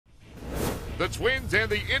The Twins and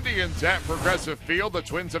the Indians at Progressive Field. The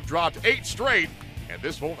Twins have dropped 8 straight, and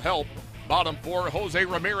this won't help. Bottom 4, Jose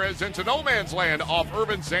Ramirez into no man's land off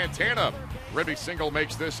Ervin Santana. Ribby single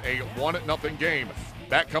makes this a 1-0 game.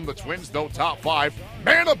 Back come the Twins, though, top 5.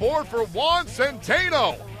 Man aboard for Juan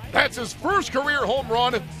Centeno. That's his first career home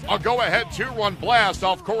run. A go-ahead 2-run blast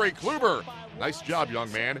off Corey Kluber. Nice job,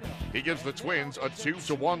 young man. He gives the Twins a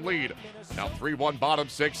 2-1 lead. Now 3-1 bottom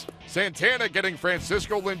 6. Santana getting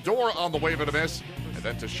Francisco Lindor on the wave and a miss. And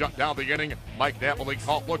then to shut down the inning, Mike Napoli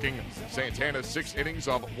caught looking. Santana's 6 innings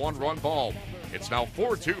of 1-run ball. It's now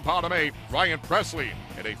 4-2 bottom 8. Ryan Presley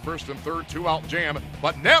in a first and third 2-out jam.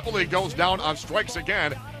 But Napoli goes down on strikes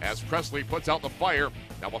again as Presley puts out the fire.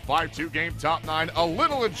 Now a 5-2 game top 9. A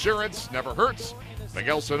little insurance never hurts.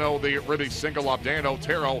 Miguel Sano, the Ribby single off Dan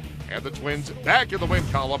Otero, and the Twins back in the win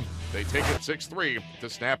column. They take it 6-3 to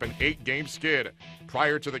snap an 8-game skid.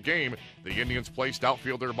 Prior to the game, the Indians placed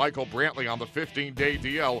outfielder Michael Brantley on the 15-day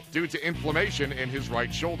DL due to inflammation in his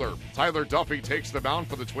right shoulder. Tyler Duffy takes the mound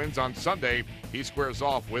for the Twins on Sunday. He squares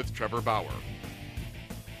off with Trevor Bauer.